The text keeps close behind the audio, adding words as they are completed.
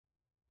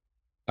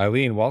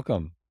Eileen,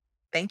 welcome.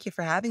 Thank you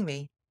for having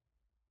me.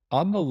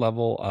 On the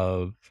level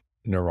of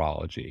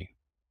neurology,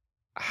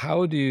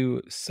 how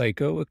do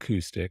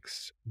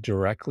psychoacoustics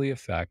directly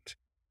affect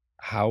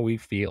how we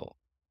feel?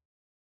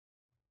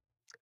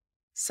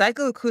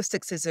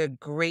 Psychoacoustics is a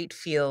great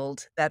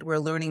field that we're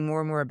learning more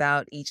and more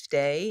about each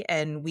day.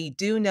 And we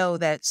do know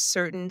that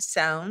certain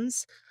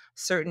sounds,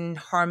 certain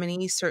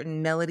harmonies,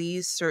 certain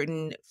melodies,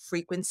 certain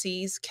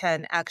frequencies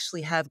can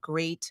actually have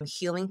great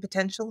healing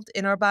potential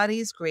in our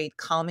bodies, great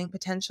calming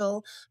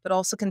potential, but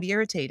also can be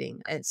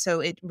irritating. And so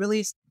it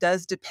really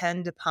does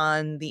depend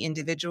upon the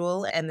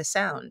individual and the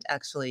sound,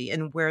 actually,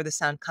 and where the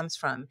sound comes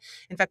from.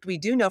 In fact, we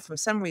do know from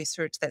some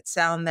research that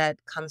sound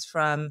that comes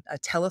from a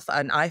telephone,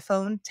 an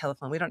iPhone,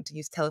 telephone, we don't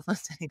use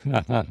telephones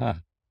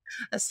anymore,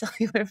 a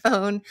cellular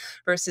phone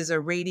versus a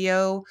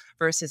radio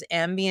versus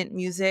ambient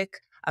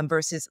music.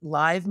 Versus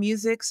live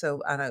music, so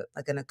on a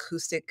like an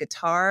acoustic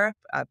guitar,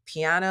 a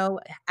piano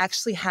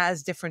actually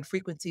has different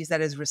frequencies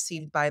that is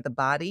received by the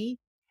body,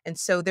 and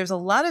so there's a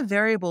lot of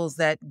variables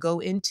that go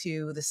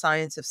into the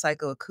science of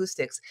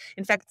psychoacoustics.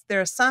 In fact, there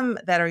are some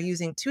that are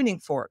using tuning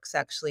forks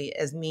actually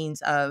as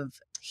means of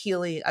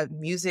healing, of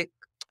music,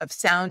 of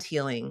sound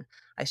healing,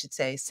 I should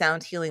say,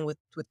 sound healing with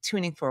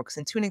tuning forks,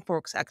 and tuning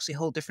forks actually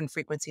hold different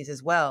frequencies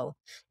as well.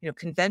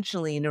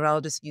 Conventionally,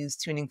 neurologists use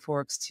tuning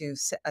forks to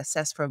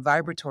assess for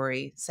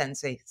vibratory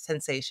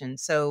sensation.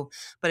 So,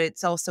 but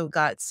it's also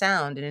got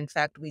sound, and in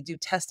fact, we do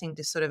testing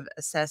to sort of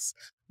assess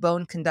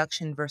bone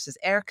conduction versus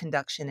air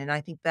conduction, and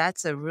I think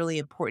that's a really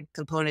important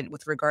component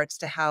with regards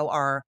to how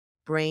our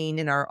brain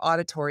and our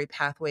auditory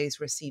pathways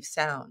receive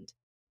sound.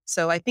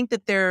 So I think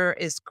that there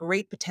is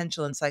great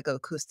potential in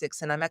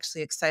psychoacoustics, and I'm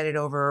actually excited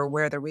over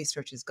where the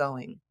research is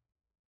going.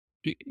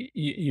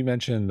 You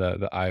mentioned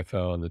the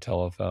iPhone, the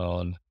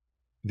telephone.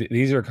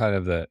 These are kind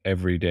of the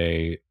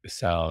everyday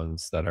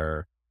sounds that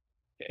are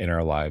in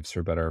our lives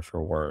for better or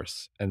for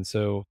worse. And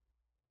so,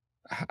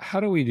 how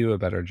do we do a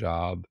better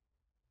job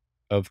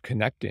of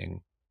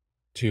connecting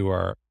to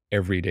our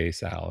everyday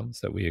sounds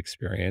that we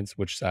experience?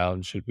 Which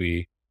sounds should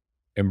we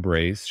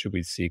embrace? Should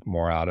we seek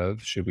more out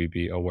of? Should we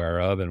be aware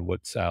of? And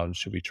what sounds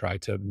should we try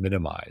to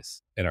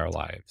minimize in our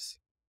lives?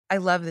 I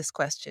love this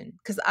question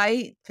because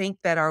I think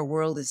that our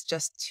world is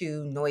just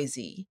too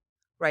noisy,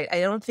 right?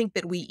 I don't think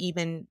that we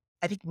even,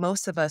 I think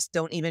most of us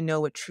don't even know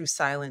what true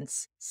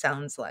silence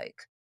sounds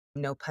like.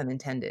 No pun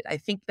intended. I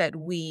think that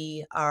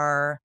we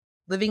are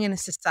living in a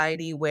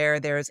society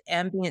where there's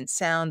ambient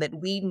sound that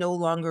we no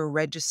longer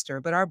register,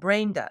 but our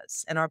brain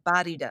does, and our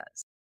body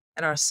does,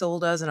 and our soul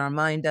does, and our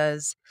mind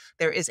does.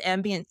 There is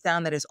ambient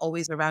sound that is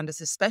always around us,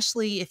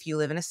 especially if you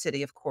live in a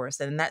city, of course,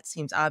 and that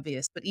seems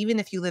obvious. But even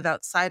if you live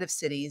outside of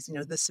cities,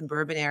 the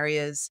suburban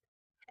areas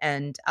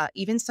and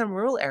even some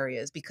rural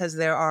areas, because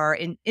there are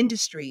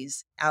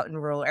industries out in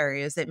rural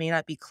areas that may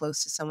not be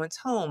close to someone's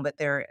home, but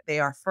they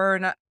are far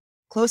enough,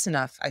 close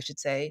enough, I should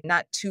say,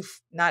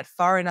 not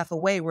far enough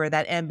away where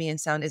that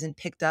ambient sound isn't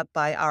picked up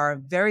by our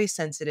very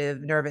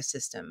sensitive nervous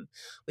system,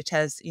 which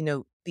has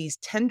these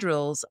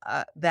tendrils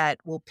that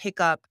will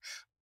pick up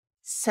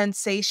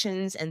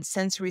sensations and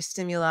sensory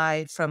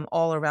stimuli from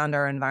all around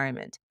our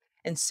environment.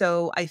 And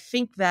so I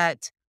think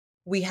that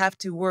we have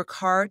to work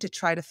hard to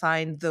try to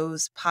find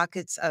those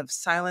pockets of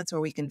silence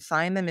where we can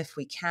find them if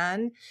we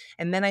can.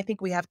 And then I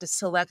think we have to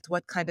select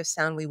what kind of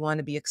sound we want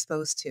to be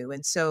exposed to.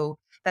 And so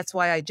that's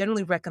why I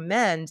generally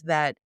recommend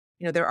that,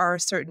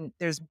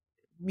 there's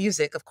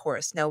music, of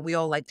course. Now, we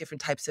all like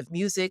different types of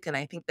music, and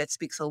I think that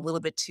speaks a little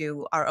bit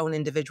to our own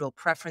individual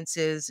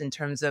preferences in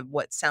terms of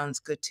what sounds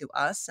good to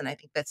us. And I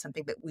think that's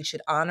something that we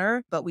should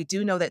honor. But we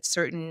do know that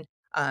certain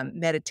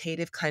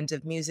meditative kinds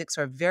of musics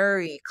are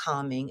very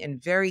calming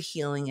and very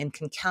healing and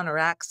can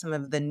counteract some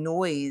of the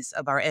noise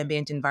of our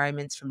ambient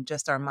environments from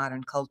just our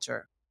modern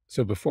culture.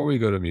 So, before we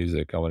go to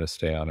music, I want to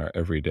stay on our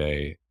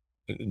everyday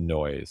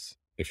noise,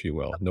 if you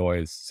will,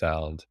 noise,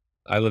 sound.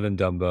 I live in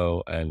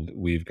Dumbo and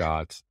we've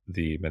got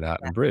the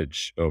Manhattan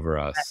Bridge over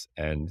us,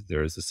 and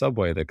there's a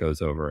subway that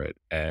goes over it,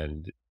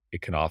 and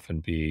it can often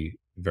be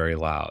very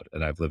loud.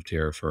 And I've lived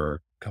here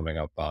for coming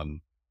up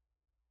on,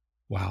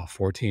 wow,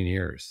 14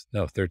 years.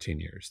 No, 13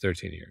 years,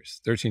 13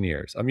 years, 13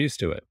 years. I'm used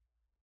to it.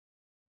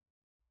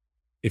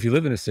 If you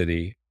live in a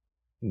city,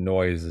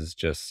 noise is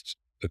just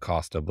the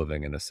cost of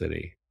living in a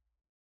city.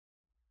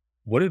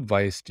 What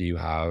advice do you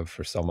have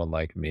for someone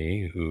like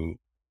me who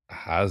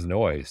has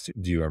noise?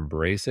 Do you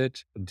embrace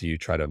it? Do you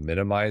try to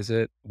minimize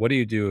it? What do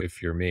you do if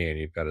you're me and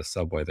you've got a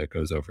subway that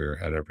goes over your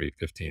head every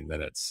 15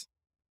 minutes?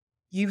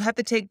 You have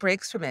to take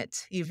breaks from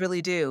it. You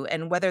really do.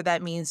 And whether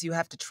that means you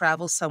have to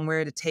travel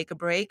somewhere to take a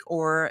break,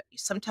 or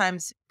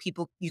sometimes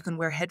you can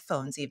wear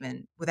headphones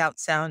even without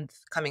sound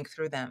coming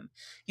through them.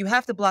 You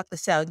have to block the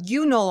sound.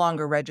 You no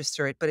longer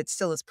register it, but it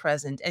still is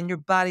present, and your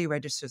body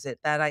registers it.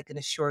 That I can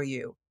assure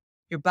you.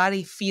 Your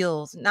body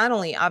feels not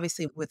only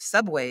obviously with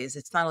subways,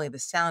 it's not only the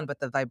sound,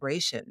 but the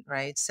vibration,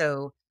 right?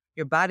 So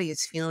your body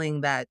is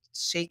feeling that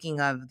shaking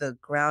of the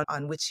ground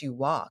on which you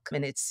walk.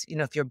 And it's,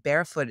 if you're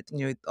barefoot,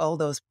 all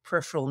those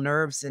peripheral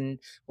nerves and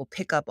will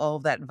pick up all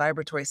of that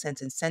vibratory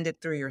sense and send it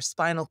through your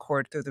spinal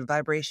cord through the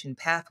vibration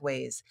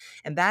pathways.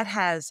 And that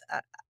has,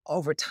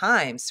 over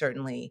time,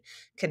 certainly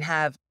can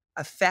have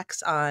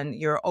effects on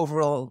your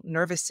overall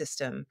nervous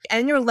system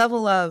and your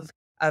level of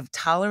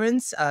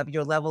tolerance, of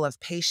your level of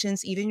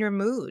patience, even your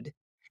mood.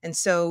 And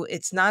so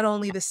it's not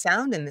only the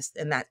sound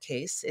in that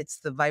case, it's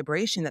the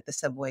vibration that the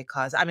subway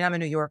causes. I mean, I'm a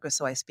New Yorker,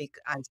 so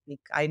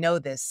I know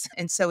this.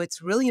 And so it's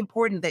really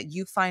important that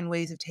you find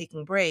ways of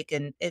taking break.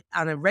 And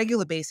on a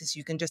regular basis,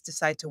 you can just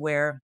decide to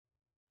wear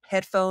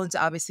headphones.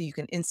 Obviously, you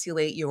can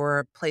insulate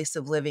your place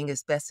of living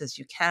as best as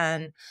you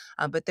can,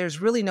 but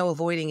there's really no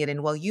avoiding it.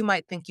 And while you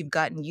might think you've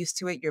gotten used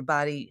to it, your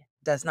body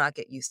does not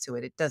get used to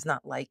it. It does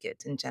not like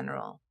it in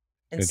general.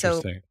 And so you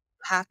Interesting.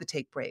 have to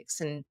take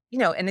breaks. And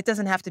it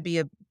doesn't have to be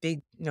a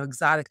big,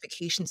 exotic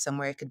vacation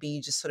somewhere. It could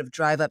be just sort of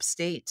drive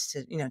upstate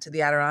to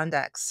the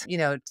Adirondacks,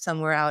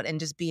 somewhere out and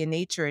just be in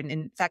nature. And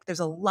in fact, there's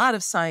a lot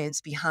of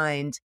science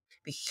behind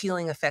the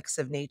healing effects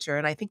of nature.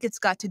 And I think it's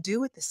got to do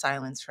with the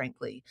silence,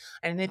 frankly.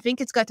 And I think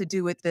it's got to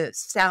do with the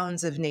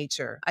sounds of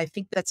nature. I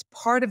think that's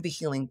part of the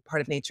healing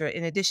part of nature,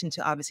 in addition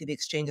to obviously the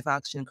exchange of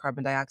oxygen and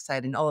carbon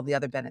dioxide and all of the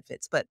other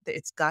benefits. But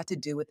it's got to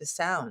do with the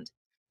sound.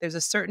 There's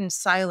a certain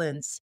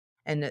silence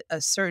and a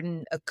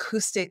certain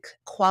acoustic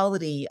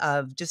quality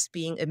of just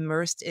being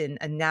immersed in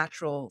a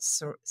natural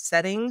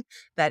setting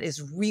that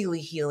is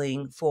really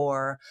healing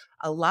for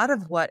a lot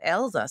of what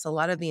ails us, a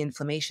lot of the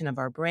inflammation of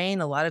our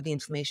brain, a lot of the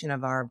inflammation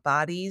of our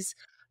bodies.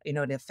 It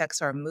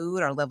affects our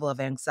mood, our level of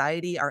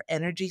anxiety, our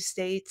energy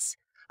states,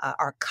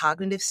 our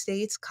cognitive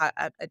states.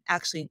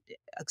 Actually,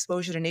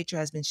 exposure to nature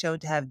has been shown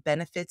to have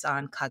benefits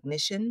on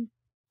cognition.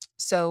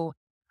 So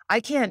I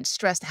can't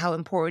stress how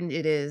important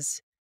it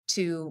is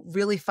to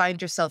really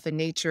find yourself in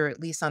nature, at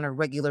least on a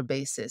regular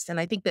basis. And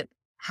I think that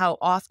how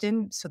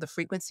often, so the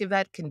frequency of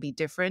that can be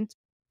different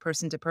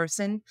person to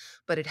person,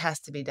 but it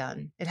has to be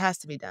done. It has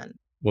to be done.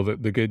 Well,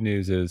 the good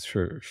news is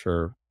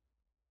for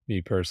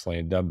me personally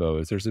in Dumbo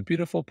is there's a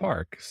beautiful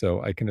park,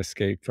 so I can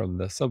escape from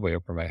the subway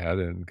over my head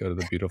and go to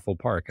the beautiful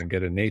park and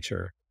get in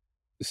nature.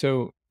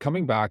 So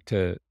coming back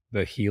to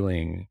the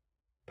healing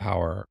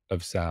power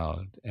of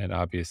sound, and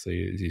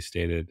obviously, as you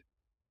stated,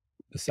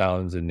 the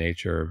sounds in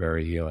nature are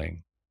very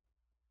healing.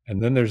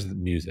 And then there's the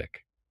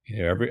music.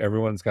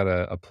 Everyone's got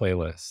a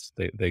playlist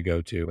they go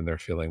to when they're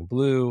feeling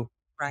blue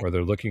Right. or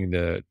they're looking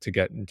to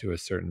get into a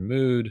certain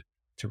mood,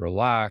 to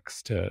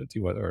relax, to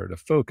do what or to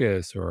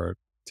focus or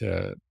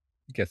to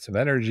get some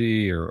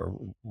energy or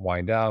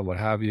wind down, what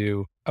have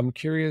you. I'm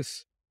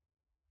curious,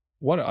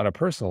 one on a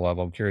personal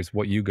level, I'm curious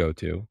what you go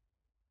to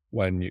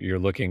when you're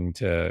looking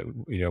to,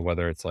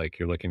 whether it's like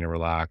you're looking to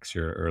relax,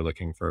 or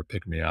looking for a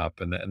pick me up.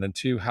 And then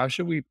two, how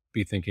should we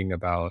be thinking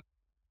about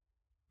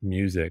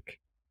music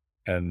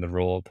and the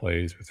role it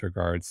plays with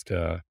regards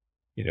to,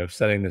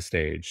 setting the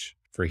stage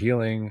for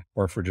healing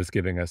or for just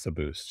giving us a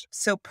boost?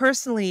 So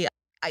personally,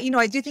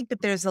 I do think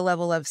that there's a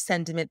level of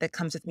sentiment that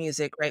comes with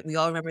music, right? We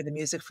all remember the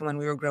music from when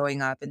we were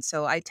growing up. And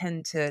so I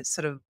tend to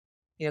sort of,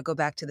 go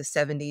back to the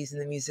 70s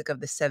and the music of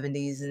the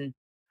 70s. And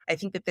I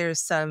think that there's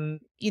some,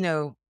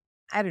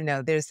 I don't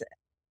know,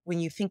 when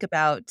you think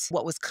about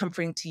what was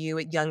comforting to you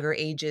at younger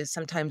ages,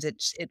 sometimes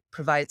it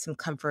provides some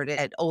comfort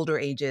at older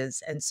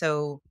ages. And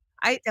so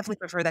I definitely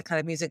prefer that kind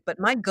of music. But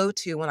my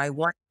go-to when I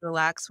want to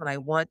relax, when I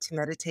want to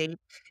meditate,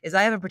 is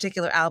I have a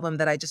particular album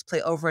that I just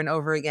play over and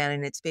over again,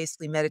 and it's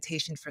basically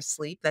Meditation for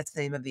Sleep. That's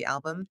the name of the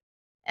album.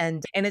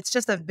 And it's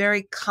just a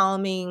very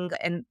calming,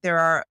 and there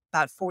are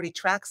about 40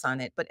 tracks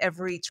on it, but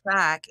every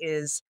track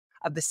is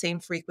of the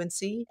same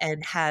frequency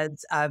and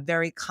has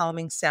very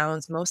calming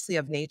sounds, mostly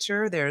of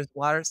nature. There's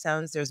water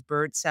sounds, there's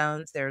bird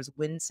sounds, there's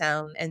wind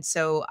sound. And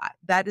so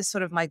that is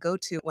sort of my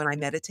go-to when I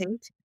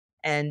meditate.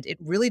 And it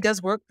really does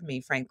work for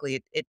me,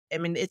 frankly. I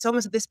mean, it's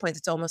almost at this point,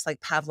 it's almost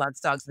like Pavlov's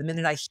dogs. The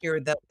minute I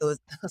hear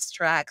those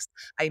tracks,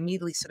 I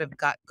immediately sort of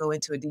go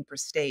into a deeper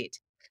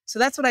state. So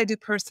that's what I do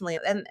personally.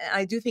 And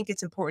I do think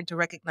it's important to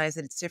recognize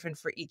that it's different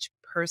for each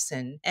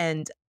person.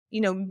 And,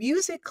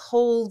 music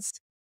holds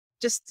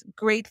just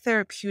great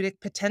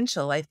therapeutic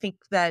potential. I think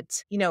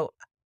that,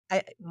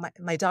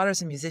 my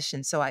daughter's a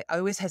musician, so I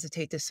always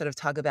hesitate to sort of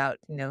talk about,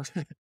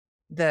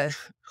 the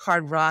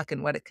hard rock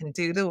and what it can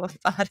do to a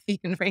body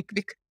and rank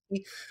because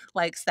he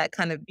likes that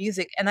kind of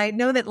music, and I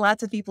know that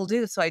lots of people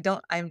do, so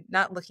I'm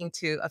not looking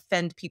to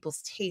offend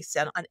people's tastes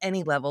on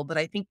any level, but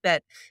I think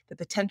that the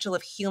potential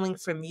of healing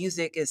from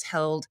music is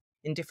held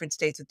in different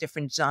states with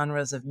different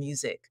genres of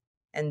music.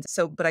 And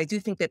so, but I do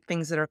think that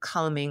things that are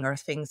calming are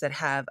things that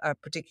have a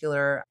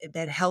particular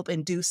that help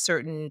induce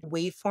certain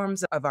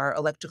waveforms of our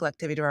electrical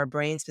activity to our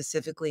brain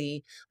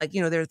specifically. Like,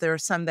 there are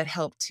some that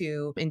help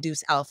to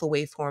induce alpha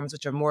waveforms,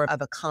 which are more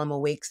of a calm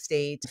awake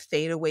state,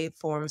 theta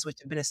waveforms, which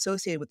have been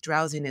associated with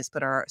drowsiness,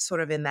 but are sort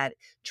of in that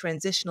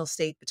transitional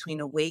state between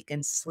awake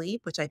and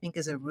sleep, which I think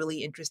is a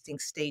really interesting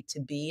state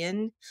to be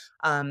in.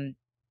 Um,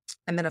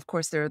 And then, of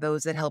course, there are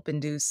those that help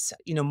induce,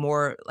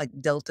 more like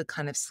delta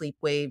kind of sleep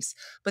waves.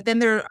 But then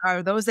there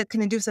are those that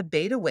can induce a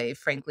beta wave,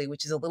 frankly,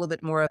 which is a little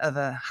bit more of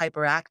a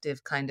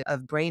hyperactive kind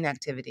of brain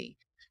activity.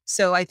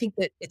 So I think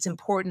that it's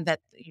important that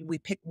we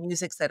pick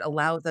music that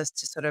allows us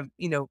to sort of,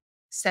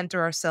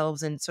 center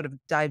ourselves and sort of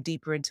dive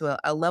deeper into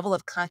a level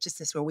of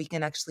consciousness where we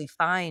can actually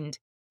find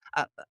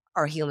uh,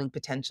 our healing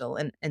potential.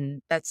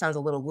 And that sounds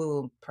a little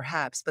woo,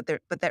 perhaps, but there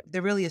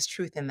really is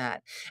truth in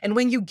that. And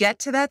when you get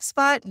to that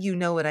spot, you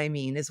know what I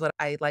mean, is what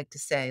I like to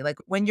say. Like,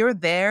 when you're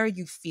there,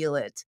 you feel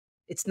it.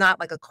 It's not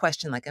like a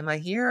question like, "Am I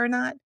here or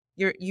not?"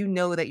 You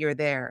know that you're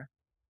there.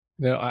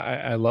 No,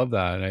 I love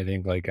that, and I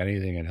think like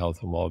anything in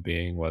health and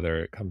well-being,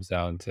 whether it comes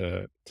down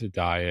to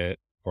diet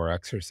or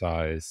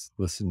exercise,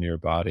 listen to your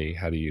body.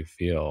 How do you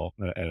feel?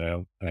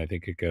 And I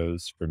think it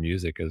goes for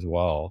music as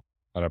well.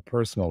 On a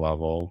personal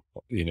level,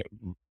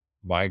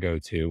 my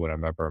go-to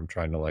whenever I'm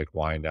trying to like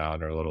wind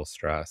down or a little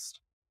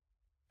stressed,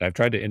 and I've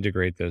tried to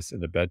integrate this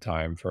into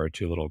bedtime for our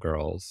two little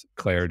girls,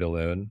 Claire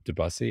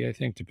Debussy, I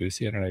think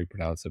Debussy. I don't know how you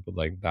pronounce it, but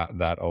like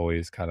that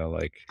always kind of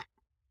like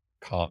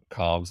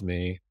calms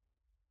me.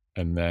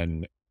 And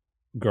then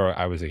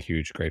I was a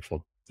huge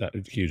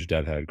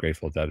Deadhead,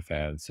 Grateful Dead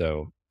fan,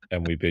 so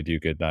 "And We Bid You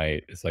Good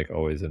Night" is, like,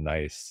 always a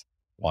nice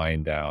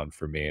wind down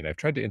for me, and I've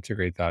tried to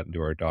integrate that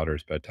into our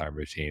daughter's bedtime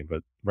routine,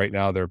 but right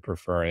now they're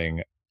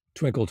preferring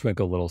 "Twinkle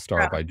Twinkle Little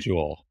Star" by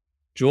Jewel.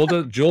 Jewel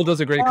does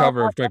a great Oh,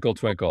 cover of "Twinkle her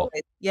Twinkle."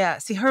 voice. Yeah,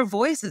 see, her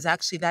voice is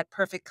actually that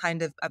perfect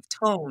kind of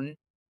tone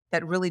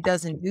that really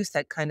does induce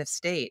that kind of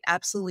state.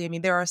 Absolutely. I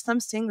mean, there are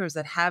some singers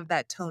that have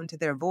that tone to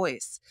their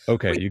voice.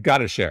 Okay, Where you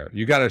gotta share.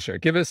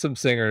 Give us some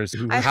singers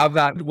who I have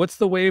that. What's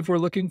the wave we're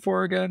looking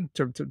for again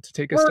to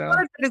take us Well, it's not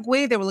down? a specific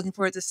wave that we're looking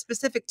for, it's a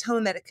specific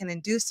tone that it can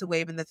induce a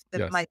wave, and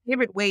Yes. my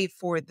favorite wave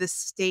for this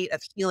state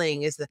of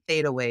healing is the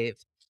theta wave.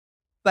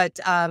 But,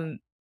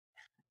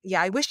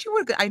 yeah, I wish you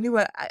were good. I knew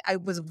I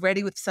was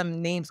ready with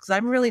some names because 'cause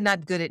I'm really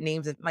not good at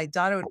names. If my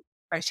daughter would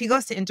she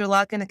goes to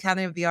Interlochen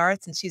Academy of the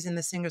Arts, and she's in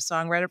the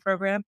singer-songwriter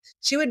program.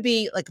 She would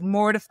be, like,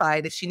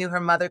 mortified if she knew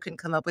her mother couldn't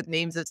come up with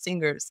names of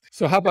singers.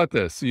 So how about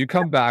this? You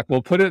come back,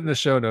 we'll put it in the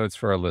show notes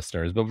for our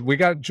listeners, but we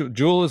got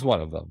Jewel is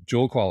one of them.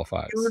 Jewel You're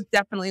qualifies.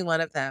 definitely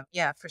one of them.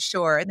 Yeah, for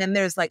sure. And then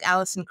there's, like,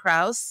 Alison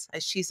Krauss,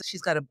 she's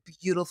got a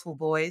beautiful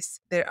voice.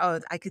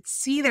 I could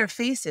see their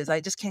faces,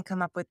 I just can't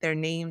come up with their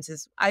names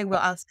as I'll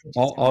send you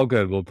some. All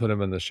good. We'll put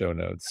them in the show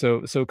notes.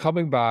 So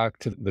coming back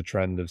to the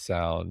trend of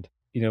sound,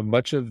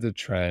 much of the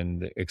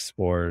trend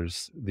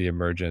explores the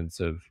emergence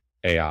of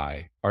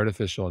AI,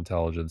 artificial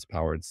intelligence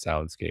powered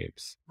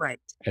soundscapes. Right.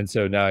 And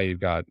so now you've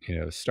got,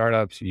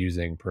 startups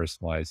using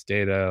personalized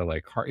data,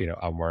 like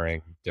I'm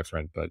wearing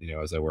different, but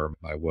as I wear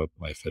my Whoop,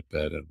 my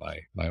Fitbit, and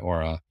my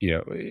Aura,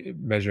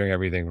 measuring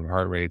everything from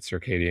heart rate,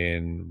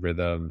 circadian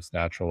rhythms,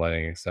 natural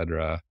lighting,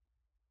 etc.,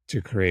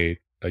 to create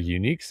a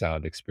unique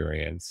sound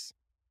experience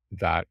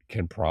that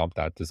can prompt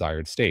that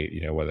desired state,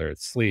 whether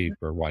it's sleep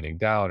or winding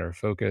down or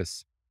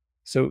focus.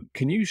 So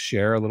can you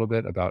share a little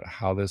bit about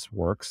how this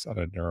works on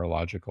a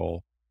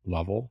neurological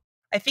level?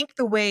 I think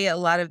the way a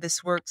lot of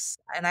this works,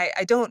 and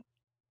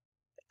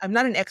I'm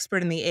not an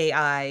expert in the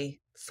AI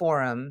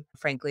forum,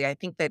 frankly. I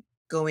think that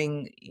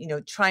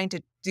trying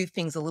to do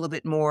things a little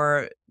bit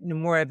more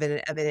of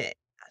an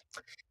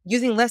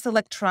using less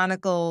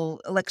electronic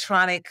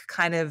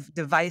kind of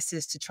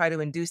devices to try to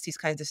induce these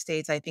kinds of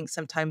states, I think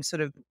sometimes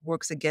sort of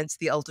works against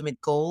the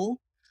ultimate goal.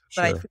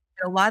 But I think Sure.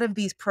 that a lot of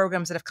these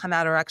programs that have come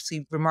out are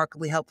actually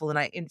remarkably helpful.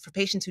 And for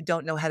patients who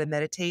don't know how to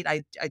meditate,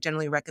 I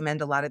generally recommend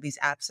a lot of these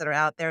apps that are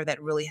out there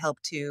that really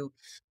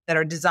that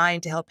are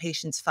designed to help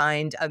patients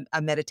find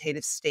a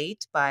meditative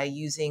state by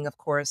using, of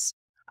course,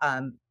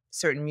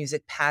 certain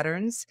music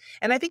patterns.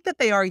 And I think that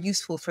they are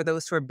useful for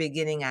those who are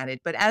beginning at it.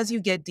 But as you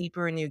get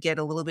deeper and you get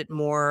a little bit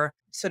more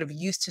sort of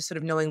used to sort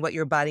of knowing what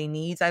your body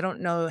needs, I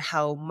don't know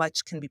how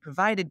much can be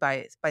provided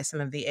by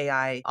some of the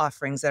AI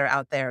offerings that are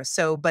out there.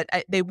 So, but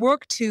they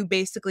work to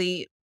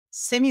basically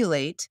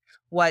simulate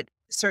what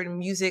certain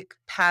music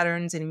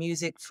patterns and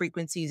music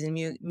frequencies and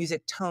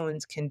music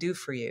tones can do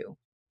for you.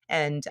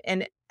 And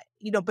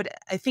but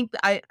I think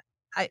that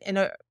I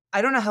and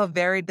I don't know how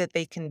varied that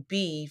they can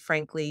be,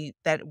 frankly,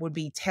 that would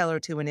be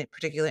tailored to a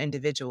particular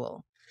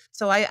individual.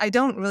 So I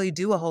don't really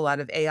do a whole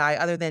lot of AI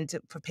other than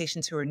for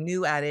patients who are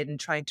new at it and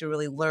trying to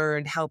really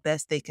learn how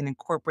best they can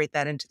incorporate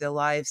that into their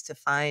lives to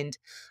find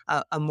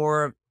a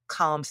more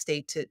calm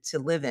state to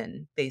live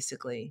in,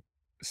 basically.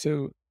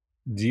 So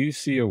do you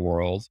see a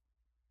world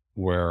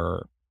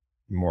where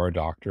more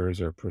doctors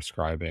are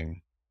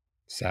prescribing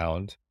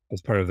sound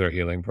as part of their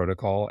healing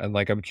protocol? And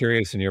like, I'm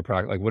curious in your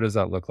practice, like, what does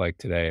that look like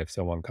today? If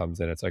someone comes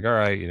in, it's like, all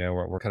right,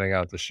 we're cutting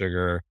out the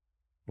sugar.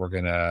 We're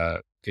going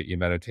to get you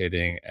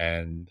meditating,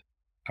 and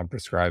I'm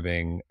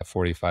prescribing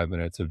 45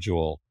 minutes of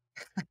Jewel.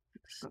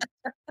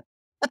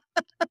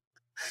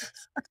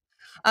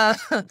 Uh,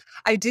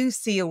 I do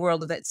see a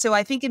world of that. So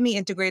I think in the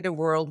integrated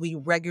world, we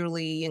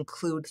regularly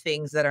include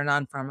things that are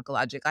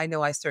non-pharmacologic. I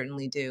know I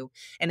certainly do.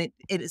 And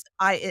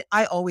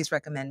I always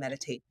recommend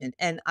meditation.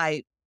 And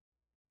I,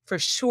 for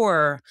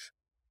sure,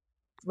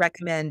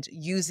 recommend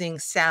using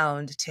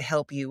sound to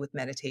help you with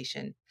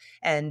meditation.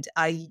 And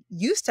I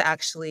used to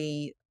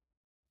actually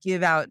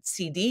give out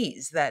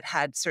CDs that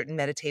had certain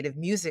meditative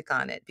music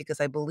on it because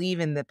I believe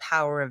in the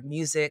power of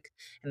music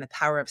and the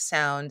power of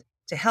sound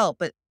to help.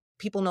 But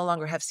people no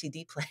longer have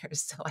CD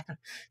players, so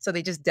so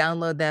they just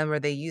download them or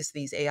they use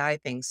these AI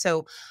things.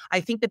 So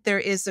I think that there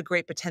is a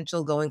great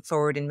potential going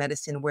forward in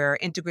medicine where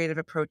integrative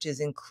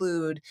approaches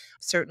include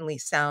certainly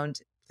sound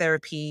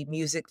therapy,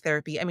 music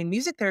therapy. I mean,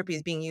 music therapy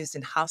is being used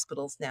in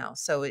hospitals now,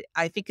 so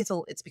I think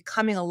it's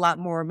becoming a lot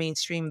more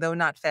mainstream, though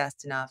not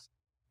fast enough,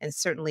 and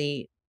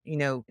certainly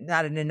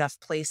not in enough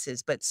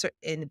places, but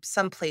in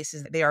some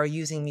places they are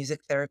using music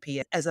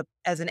therapy as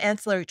an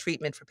ancillary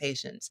treatment for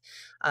patients,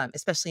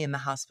 especially in the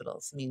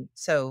hospitals. I mean,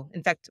 so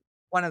in fact,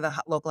 one of the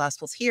local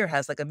hospitals here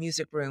has like a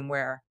music room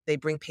where they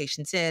bring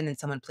patients in and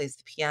someone plays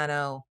the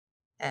piano,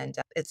 and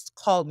it's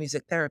called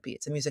music therapy.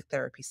 It's a music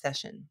therapy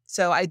session.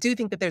 So I do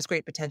think that there's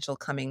great potential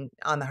coming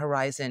on the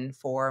horizon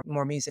for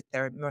more music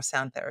therapy, more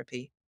sound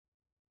therapy.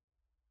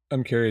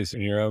 I'm curious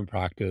in your own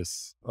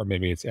practice, or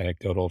maybe it's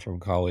anecdotal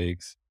from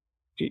colleagues.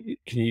 Can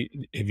you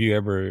have you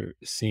ever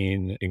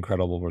seen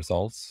incredible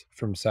results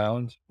from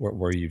sound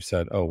where you've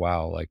said, "Oh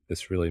wow, like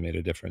this really made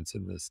a difference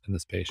in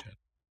this patient"?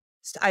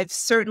 I've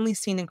certainly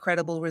seen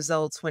incredible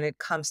results when it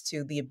comes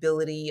to the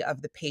ability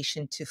of the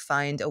patient to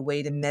find a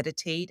way to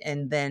meditate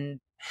and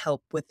then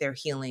help with their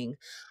healing.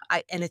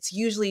 And it's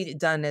usually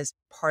done as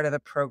part of a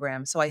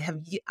program. So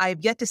I've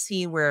yet to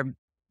see where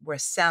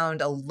sound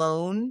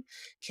alone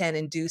can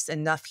induce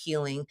enough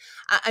healing.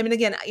 I mean,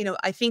 again,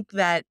 I think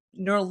that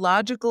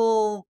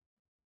neurological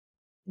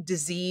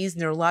disease,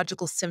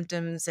 neurological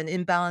symptoms, and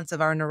imbalance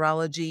of our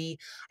neurology,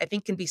 I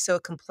think can be so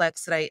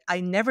complex that I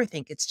never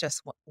think it's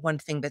just one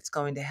thing that's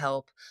going to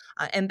help.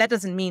 And that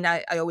doesn't mean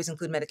I always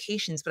include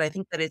medications, but I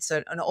think that it's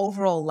an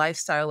overall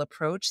lifestyle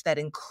approach that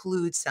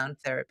includes sound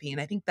therapy. And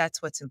I think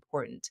that's what's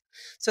important.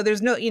 So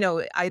there's no,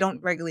 I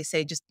don't regularly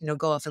say just,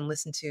 go off and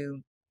listen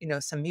to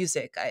some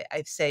music.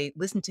 I say,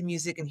 listen to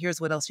music and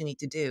here's what else you need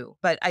to do.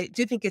 But I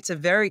do think it's a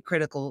very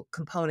critical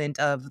component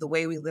of the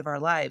way we live our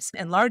lives,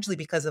 and largely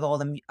because of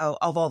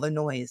of all the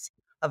noise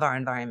of our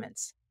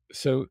environments.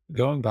 So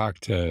going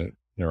back to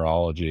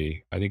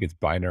neurology, I think it's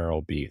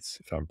binaural beats,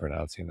 if I'm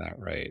pronouncing that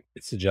right.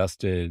 It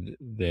suggested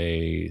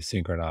they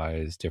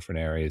synchronize different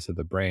areas of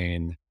the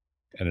brain,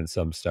 and in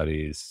some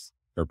studies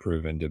are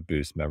proven to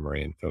boost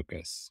memory and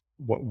focus.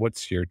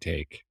 What's your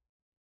take?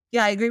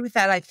 Yeah, I agree with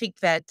that. I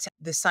think that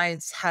the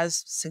science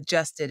has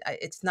suggested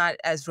it's not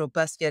as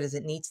robust yet as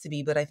it needs to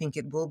be, but I think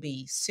it will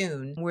be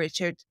soon, where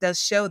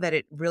does show that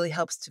it really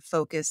helps to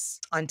focus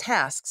on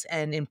tasks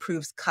and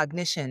improves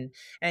cognition.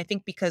 And I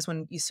think because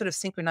when you sort of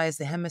synchronize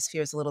the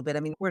hemispheres a little bit, I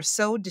mean, we're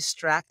so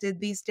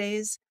distracted these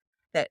days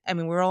that, I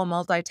mean, we're all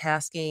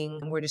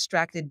multitasking and we're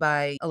distracted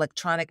by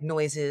electronic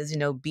noises,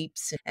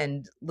 beeps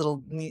and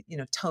little,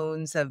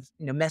 tones of,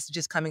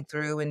 messages coming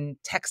through and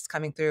text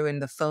coming through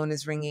and the phone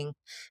is ringing,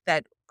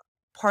 that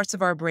parts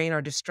of our brain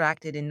are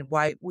distracted, and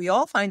why we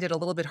all find it a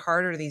little bit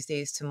harder these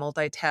days to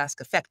multitask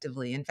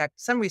effectively. In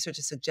fact, some research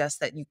suggests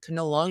that you can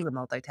no longer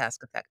multitask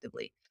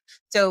effectively.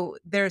 So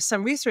there's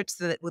some research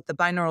that with the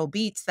binaural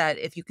beats that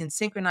if you can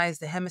synchronize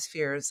the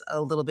hemispheres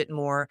a little bit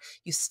more,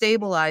 you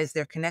stabilize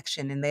their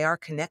connection, and they are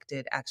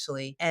connected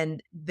actually.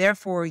 And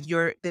therefore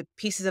the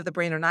pieces of the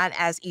brain are not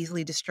as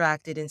easily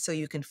distracted. And so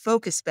you can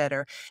focus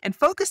better. And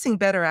focusing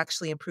better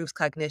actually improves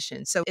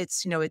cognition. So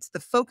it's the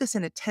focus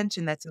and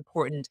attention that's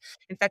important.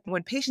 In fact,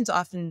 when patients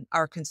often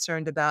are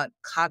concerned about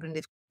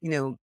cognitive,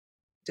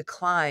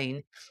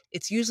 decline,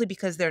 it's usually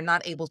because they're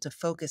not able to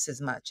focus as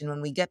much. And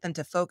when we get them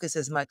to focus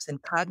as much, then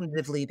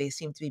cognitively they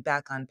seem to be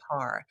back on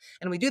par.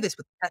 And we do this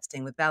with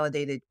testing, with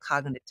validated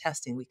cognitive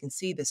testing. We can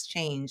see this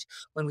change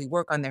when we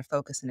work on their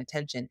focus and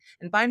attention.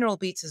 And binaural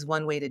beats is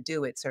one way to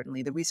do it,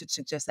 certainly. The research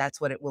suggests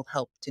that's what it will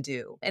help to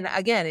do. And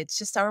again, it's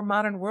just our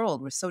modern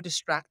world. We're so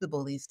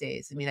distractible these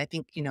days. I mean, I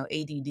think,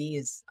 ADD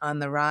is on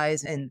the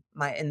rise in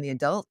the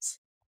adults.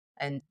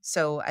 And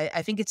so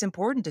I think it's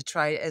important to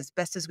try as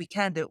best as we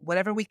can to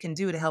whatever we can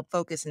do to help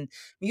focus. And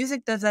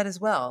music does that as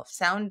well.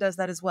 Sound does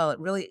that as well. It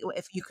really,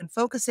 if you can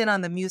focus in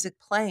on the music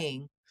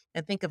playing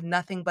and think of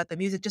nothing but the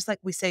music, just like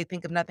we say,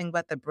 think of nothing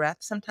but the breath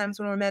sometimes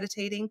when we're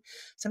meditating.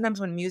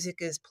 Sometimes when music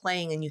is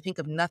playing and you think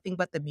of nothing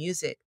but the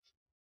music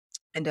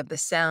and of the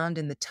sound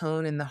and the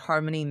tone and the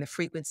harmony and the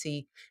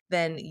frequency,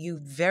 then you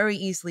very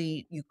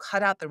easily, you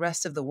cut out the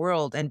rest of the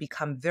world and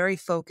become very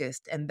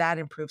focused, and that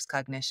improves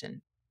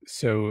cognition.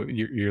 So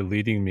you're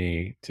leading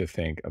me to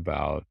think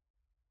about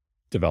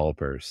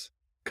developers,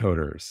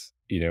 coders.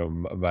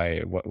 One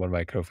of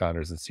my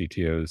co-founders and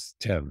CTOs,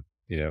 Tim,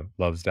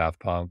 loves Daft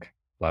Punk,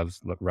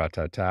 loves Rat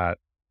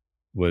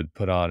would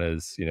put on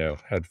his,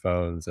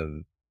 headphones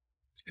and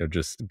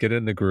just get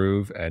in the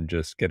groove and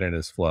just get in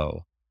his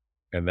flow.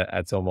 And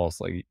that's almost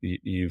like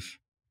you've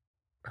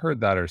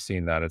heard that or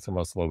seen that. It's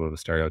almost a little bit of a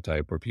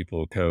stereotype where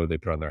people code, they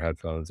put on their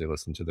headphones, they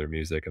listen to their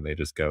music, and they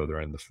just go. They're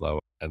in the flow,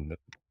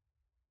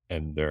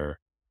 and they're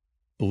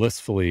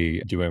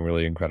blissfully doing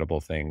really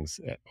incredible things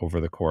over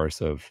the course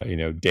of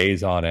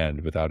days on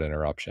end without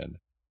interruption.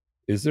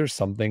 Is there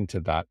something to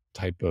that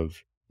type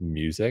of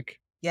music?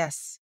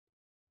 Yes,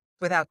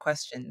 without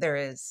question, there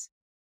is.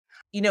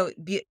 You know,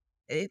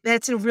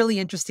 that's a really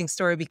interesting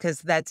story because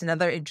that's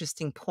another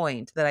interesting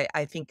point that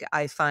I think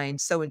I find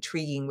so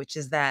intriguing, which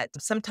is that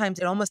sometimes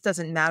it almost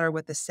doesn't matter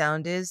what the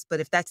sound is, but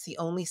if that's the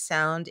only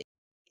sound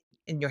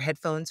in your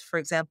headphones, for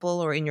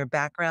example, or in your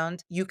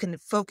background, you can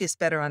focus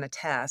better on a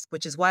task,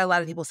 which is why a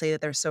lot of people say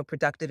that they're so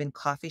productive in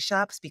coffee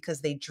shops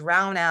because they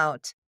drown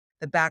out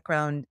the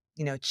background,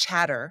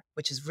 chatter,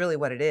 which is really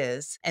what it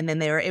is. And then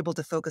they are able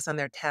to focus on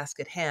their task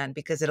at hand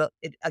because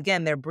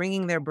again, they're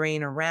bringing their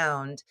brain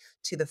around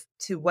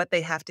to what they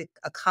have to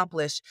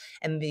accomplish.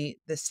 And the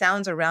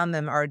sounds around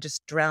them are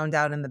just drowned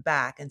out in the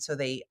back. And so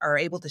they are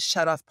able to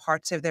shut off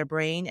parts of their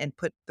brain and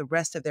put the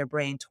rest of their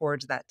brain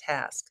towards that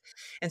task.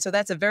 And so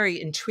that's a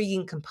very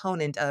intriguing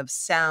component of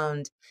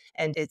sound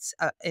and its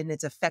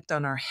effect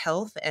on our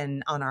health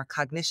and on our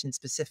cognition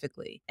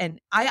specifically. And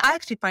I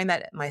actually find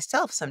that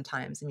myself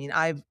sometimes. I mean,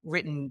 I've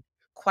written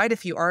quite a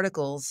few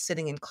articles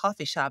sitting in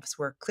coffee shops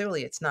where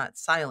clearly it's not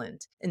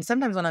silent. And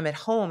sometimes when I'm at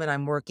home and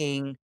I'm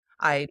working,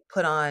 I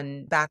put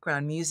on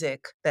background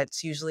music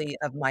that's usually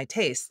of my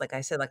taste. Like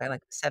I said, like I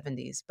like the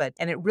 70s,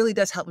 and it really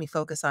does help me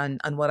focus on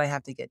what I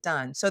have to get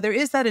done. So there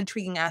is that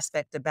intriguing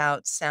aspect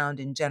about sound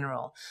in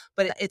general,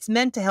 but it's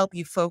meant to help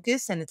you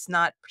focus and it's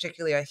not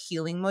particularly a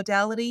healing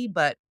modality,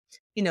 but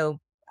you know,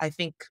 I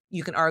think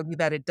you can argue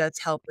that it does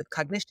help with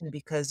cognition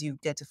because you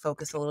get to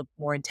focus a little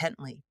more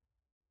intently.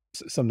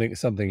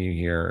 Something you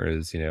hear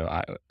is,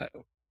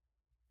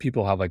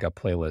 people have like a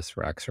playlist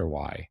for X or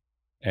Y.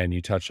 And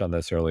you touched on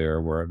this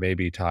earlier where it may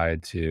be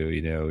tied to,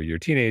 your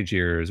teenage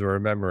years or a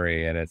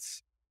memory. And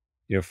it's,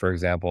 for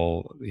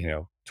example,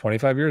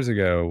 25 years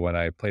ago when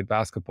I played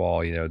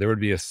basketball, there would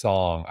be a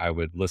song I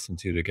would listen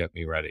to get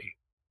me ready.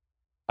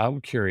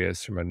 I'm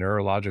curious from a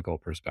neurological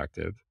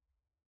perspective,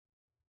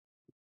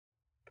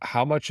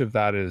 how much of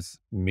that is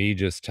me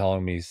just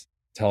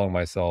telling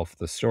myself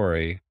the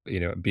story,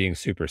 being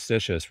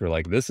superstitious for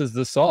like, this is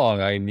the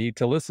song I need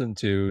to listen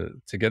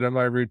to get in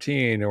my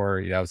routine, or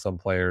you have some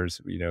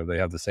players, they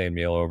have the same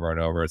meal over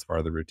and over as part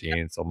of the routine.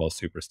 It's almost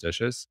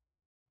superstitious.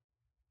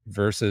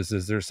 Versus,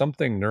 is there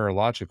something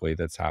neurologically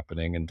that's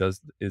happening, and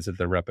is it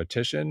the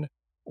repetition,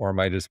 or am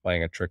I just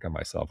playing a trick on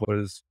myself? What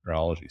does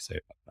neurology say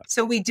about that?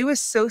 So we do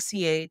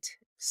associate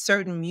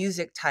certain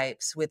music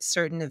types with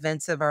certain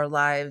events of our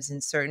lives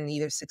and certain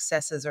either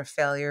successes or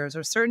failures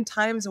or certain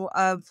times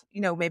of,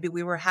 maybe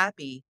we were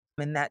happy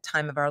in that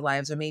time of our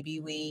lives or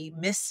maybe we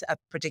miss a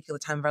particular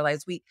time of our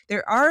lives. We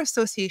There are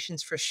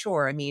associations for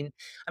sure. I mean,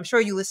 I'm sure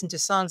you listen to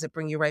songs that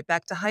bring you right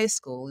back to high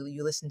school.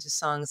 You listen to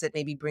songs that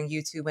maybe bring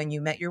you to when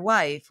you met your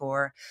wife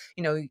or,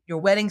 your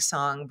wedding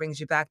song brings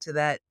you back to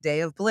that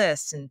day of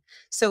bliss. And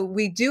so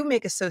we do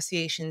make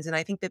associations, and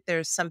I think that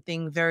there's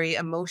something very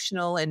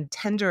emotional and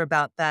tender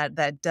about that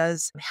that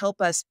does help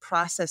us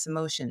process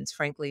emotions,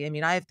 frankly. I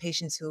mean, I have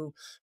patients who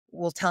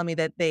will tell me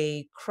that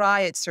they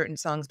cry at certain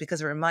songs because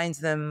it reminds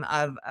them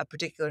of a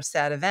particular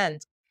sad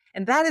event.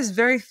 And that is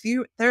very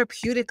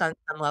therapeutic on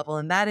some level,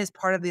 and that is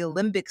part of the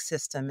limbic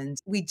system. And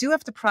we do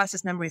have to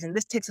process memories. And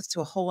this takes us to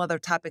a whole other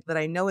topic that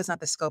I know is not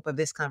the scope of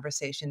this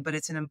conversation, but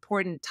it's an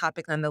important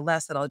topic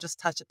nonetheless that I'll just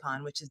touch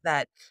upon, which is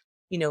that,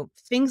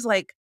 things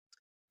like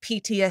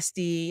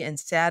PTSD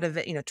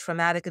and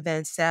traumatic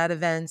events, sad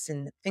events,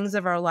 and things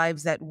of our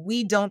lives that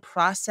we don't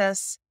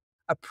process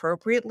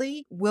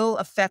appropriately will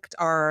affect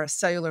our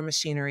cellular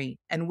machinery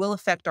and will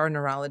affect our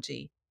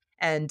neurology.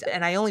 And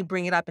I only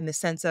bring it up in the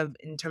sense of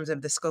in terms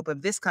of the scope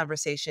of this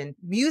conversation,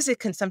 music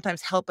can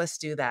sometimes help us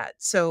do that.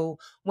 So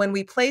when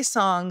we play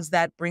songs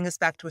that bring us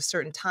back to a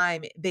certain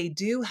time, they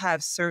do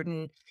have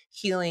certain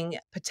healing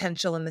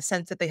potential in the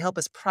sense that they help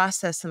us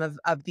process some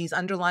of these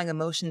underlying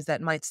emotions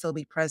that might still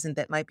be present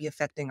that might be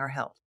affecting our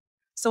health.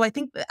 So I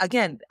think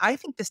again, I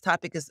think this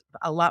topic is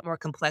a lot more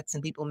complex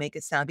than people make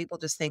it sound. People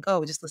just think,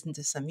 oh, just listen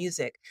to some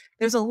music.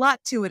 There's a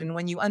lot to it. And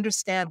when you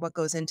understand what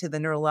goes into the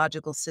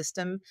neurological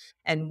system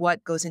and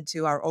what goes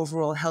into our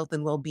overall health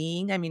and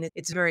well-being, I mean,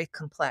 it's very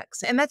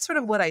complex. And that's sort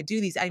of what I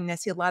do. I mean, I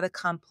see a lot of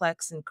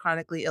complex and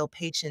chronically ill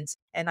patients,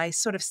 and I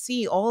sort of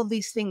see all of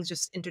these things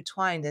just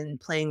intertwined and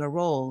playing a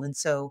role. And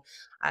so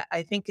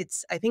I think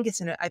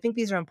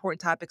these are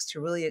important topics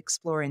to really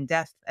explore in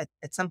depth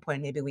at some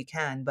point. Maybe we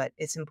can, but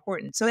it's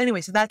important. So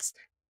anyway,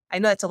 I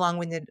know that's a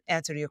long-winded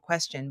answer to your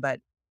question, but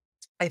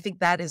I think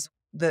that is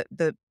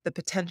the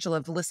potential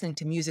of listening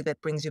to music that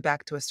brings you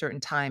back to a certain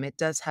time. It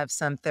does have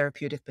some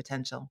therapeutic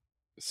potential.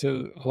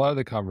 So a lot of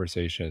the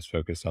conversation is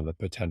focused on the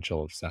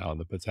potential of sound,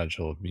 the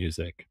potential of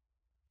music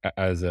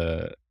as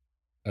a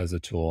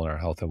tool in our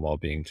health and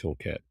well-being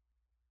toolkit.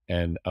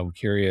 And I'm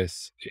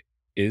curious,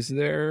 is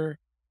there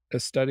a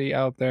study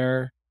out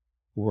there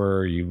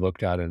where you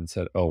looked at it and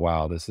said, "Oh,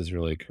 wow, this is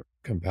really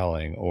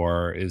compelling,"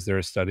 or is there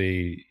a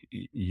study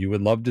you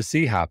would love to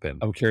see happen?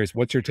 I'm curious,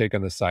 what's your take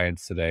on the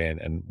science today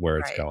and where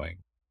it's Right. going?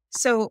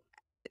 So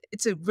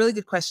It's a really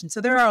good question.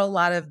 So there are a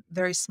lot of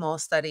very small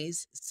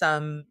studies,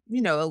 some,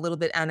 a little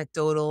bit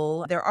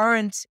anecdotal. There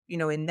aren't,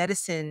 in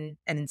medicine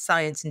and in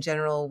science in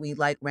general, we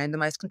like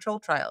randomized control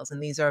trials.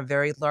 And these are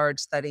very large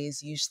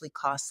studies, usually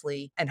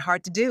costly and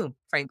hard to do,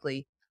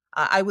 frankly.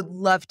 I would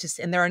love to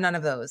see, and there are none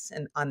of those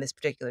on this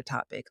particular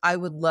topic. I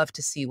would love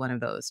to see one of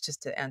those,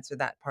 just to answer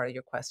that part of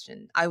your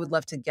question. I would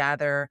love to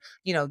gather,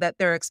 that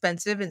they're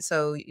expensive. And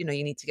so, you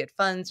need to get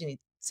funds,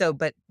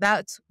 but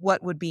that's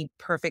what would be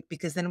perfect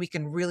because then we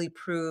can really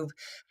prove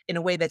in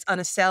a way that's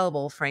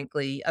unassailable,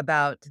 frankly,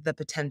 about the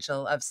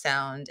potential of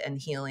sound and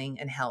healing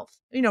and health.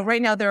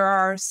 Right now there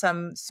are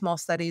some small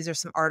studies or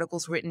some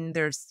articles written.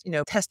 There's,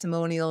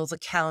 testimonials,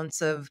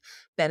 accounts of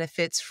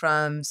benefits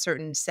from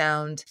certain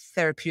sound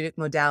therapeutic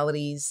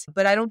modalities.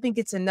 But I don't think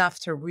it's enough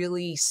to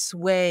really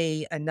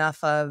sway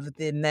enough of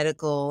the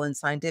medical and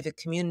scientific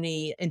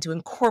community into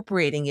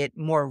incorporating it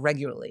more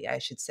regularly, I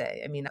should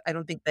say. I mean, I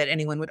don't think that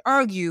anyone would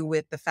argue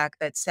with the fact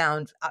that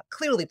sound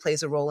clearly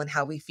plays a role in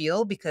how we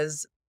feel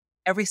because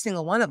every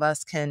single one of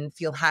us can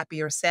feel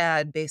happy or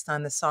sad based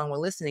on the song we're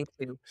listening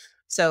to.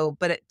 So,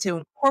 but to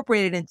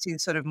incorporate it into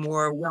sort of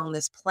more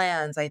wellness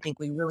plans, I think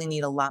we really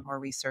need a lot more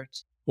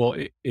research. Well,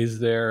 is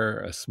there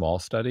a small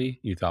study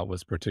you thought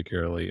was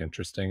particularly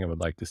interesting and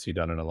would like to see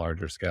done on a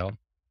larger scale?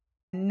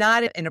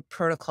 Not in a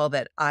protocol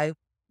that I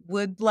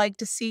would like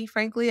to see,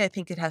 frankly. I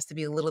think it has to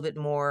be a little bit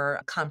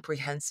more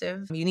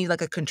comprehensive. You need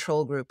like a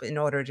control group in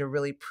order to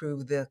really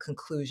prove the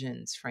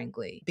conclusions,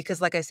 frankly.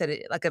 Because like I said,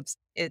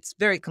 it's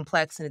very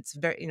complex and it's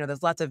very,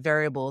 there's lots of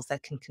variables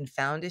that can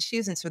confound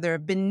issues. And so there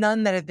have been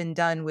none that have been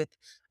done with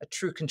a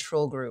true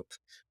control group,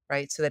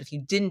 right? So that if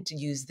you didn't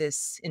use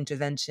this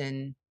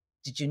intervention,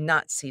 did you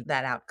not see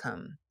that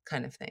outcome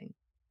kind of thing?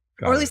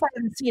 Or at Got least it. I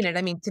haven't seen it.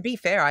 I mean, to be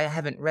fair, I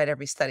haven't read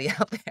every study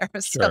out there,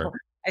 so Sure.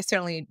 I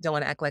certainly don't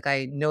wanna act like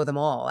I know them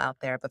all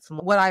out there, but from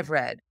what I've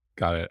read.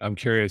 Got it. I'm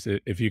curious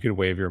if you could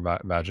wave your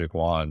magic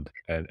wand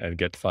and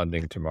get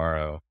funding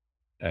tomorrow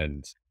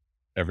and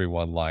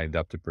everyone lined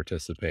up to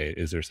participate,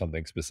 is there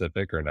something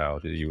specific or no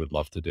that you would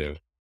love to do?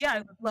 Yeah, I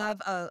would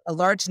love a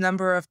large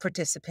number of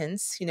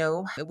participants,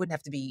 it wouldn't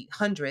have to be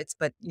hundreds,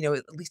 but,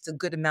 at least a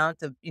good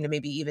amount of,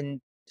 maybe even,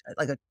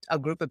 like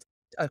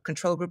a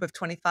control group of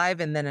 25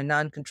 and then a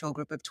non-control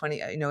group of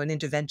 20, an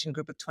intervention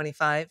group of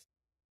 25.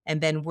 And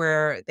then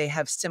where they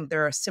have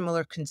there are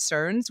similar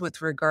concerns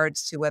with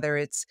regards to whether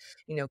it's,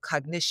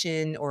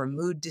 cognition or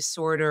mood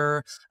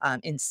disorder,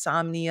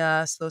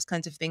 insomnia, so those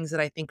kinds of things that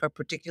I think are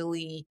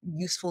particularly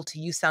useful to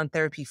use sound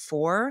therapy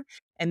for.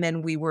 And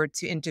then we were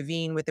to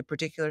intervene with a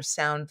particular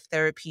sound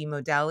therapy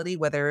modality,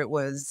 whether it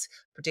was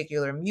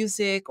particular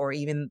music or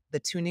even the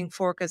tuning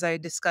fork, as I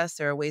discussed.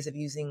 There are ways of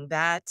using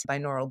that,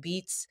 binaural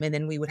beats. And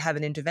then we would have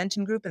an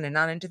intervention group and a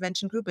non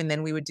intervention group. And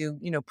then we would do,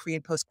 pre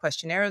and post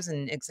questionnaires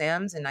and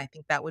exams. And I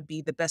think that would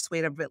be the best way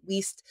to at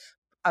least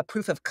a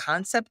proof of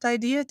concept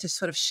idea to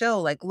sort of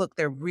show, like, look,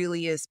 there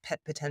really is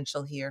pet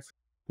potential here.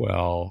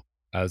 Well,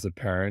 as a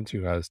parent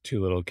who has 2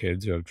 little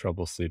kids who have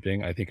trouble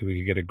sleeping, I think we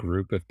could get a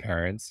group of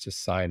parents to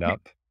sign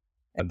up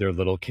their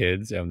little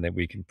kids, and then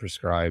we can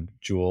prescribe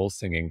Jewel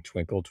singing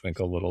 "Twinkle,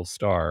 Twinkle, Little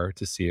Star"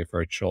 to see if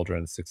our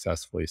children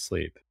successfully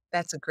sleep.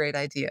 That's a great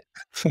idea.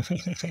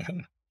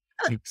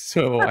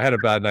 So, I had a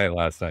bad night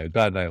last night.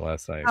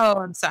 Oh,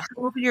 I'm sorry.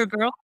 How old are your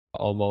girl?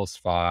 Almost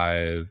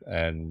 5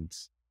 and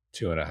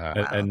 2.5,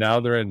 Wow. and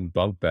now they're in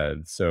bunk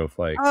beds, so if,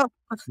 like Oh,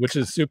 which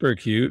is super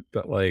cute,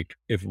 but, like,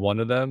 if one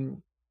of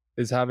them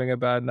is having a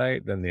bad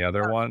night, then the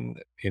other one,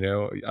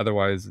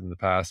 otherwise in the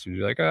past, you'd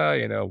be like,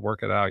 "Ah,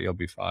 work it out, you'll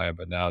be fine,"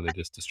 but now they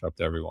just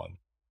disrupt everyone.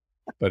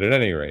 But at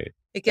any rate,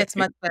 it I gets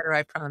much better,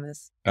 I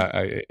promise.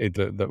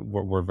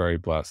 we're very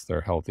blessed,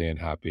 they're healthy and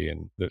happy,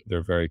 and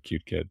they're very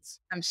cute kids,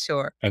 I'm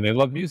sure. and they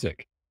love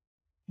music.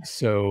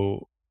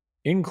 So,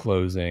 in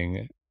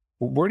closing,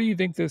 where do you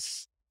think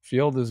this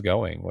field is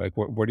going? Like,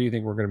 what do you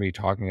think we're gonna be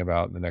talking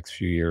about in the next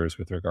few years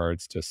with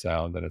regards to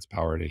sound and its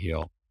power to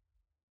heal?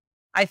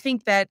 I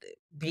think that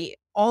the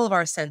all of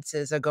our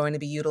senses are going to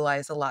be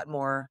utilized a lot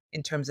more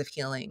in terms of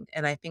healing,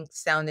 and I think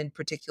sound in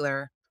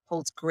particular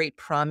holds great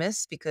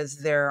promise because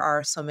there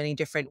are so many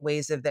different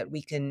ways of that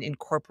we can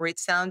incorporate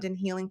sound in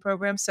healing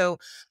programs. So,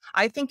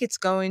 I think it's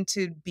going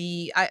to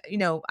be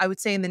I would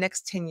say in the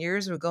next 10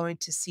 years we're going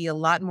to see a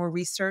lot more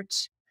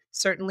research,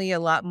 certainly a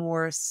lot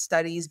more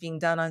studies being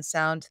done on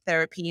sound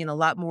therapy and a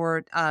lot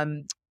more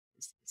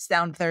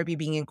sound therapy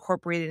being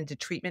incorporated into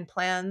treatment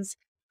plans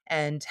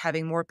and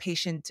having more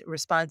patient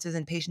responses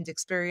and patient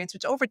experience,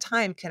 which over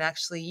time can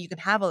actually you can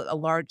have a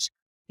large,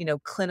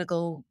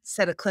 clinical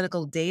set of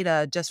clinical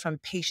data just from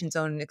patients'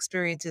 own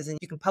experiences, and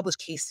you can publish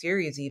case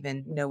series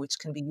even, which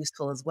can be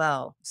useful as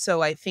well.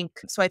 So I think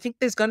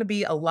there's going to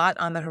be a lot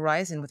on the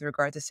horizon with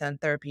regard to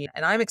sound therapy,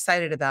 and I'm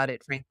excited about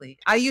it. Frankly,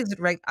 use it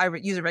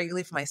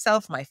regularly for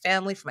myself, my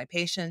family, for my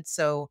patients.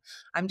 So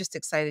I'm just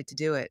excited to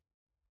do it.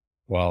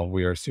 Well,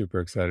 we are super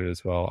excited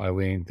as well.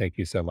 Eileen, thank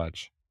you so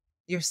much.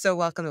 You're so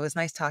welcome. It was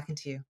nice talking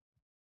to you.